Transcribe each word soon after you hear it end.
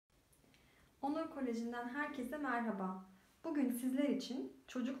Onur Koleji'nden herkese merhaba. Bugün sizler için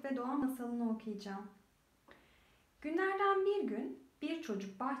Çocuk ve Doğa masalını okuyacağım. Günlerden bir gün bir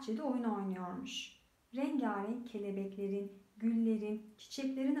çocuk bahçede oyun oynuyormuş. Rengarenk kelebeklerin, güllerin,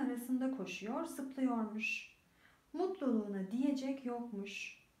 çiçeklerin arasında koşuyor, zıplıyormuş. Mutluluğuna diyecek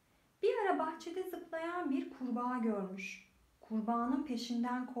yokmuş. Bir ara bahçede zıplayan bir kurbağa görmüş. Kurbağanın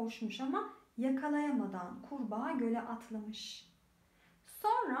peşinden koşmuş ama yakalayamadan kurbağa göle atlamış.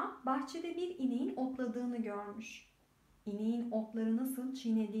 Sonra bahçede bir ineğin otladığını görmüş. İneğin otları nasıl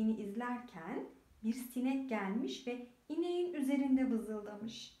çiğnediğini izlerken bir sinek gelmiş ve ineğin üzerinde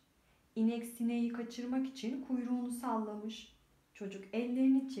vızıldamış. İnek sineği kaçırmak için kuyruğunu sallamış. Çocuk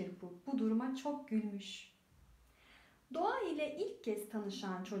ellerini çırpıp bu duruma çok gülmüş. Doğa ile ilk kez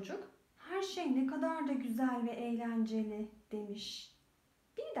tanışan çocuk, "Her şey ne kadar da güzel ve eğlenceli," demiş.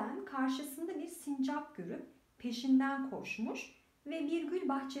 Birden karşısında bir sincap görüp peşinden koşmuş ve bir gül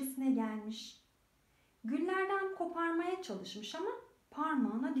bahçesine gelmiş. Güllerden koparmaya çalışmış ama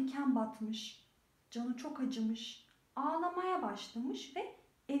parmağına diken batmış. Canı çok acımış. Ağlamaya başlamış ve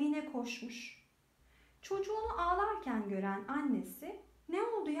evine koşmuş. Çocuğunu ağlarken gören annesi, "Ne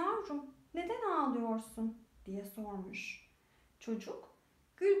oldu yavrum? Neden ağlıyorsun?" diye sormuş. Çocuk,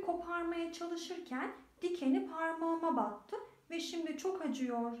 "Gül koparmaya çalışırken dikeni parmağıma battı ve şimdi çok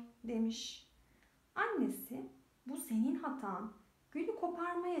acıyor," demiş. Annesi, "Bu senin hatan. Gülü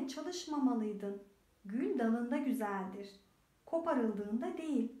koparmaya çalışmamalıydın. Gül dalında güzeldir. Koparıldığında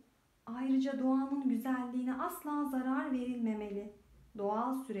değil. Ayrıca doğanın güzelliğine asla zarar verilmemeli.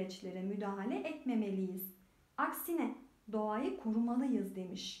 Doğal süreçlere müdahale etmemeliyiz. Aksine doğayı korumalıyız,"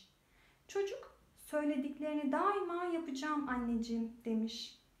 demiş. Çocuk, "Söylediklerini daima yapacağım anneciğim,"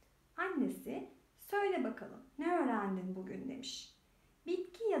 demiş. Annesi, "Söyle bakalım ne öğrendin bugün?" demiş.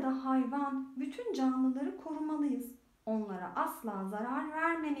 "Bitki ya da hayvan, bütün canlıları korumalıyız. Onlara asla zarar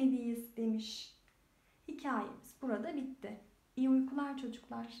vermemeliyiz," demiş. Hikayemiz burada bitti. İyi uykular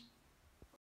çocuklar.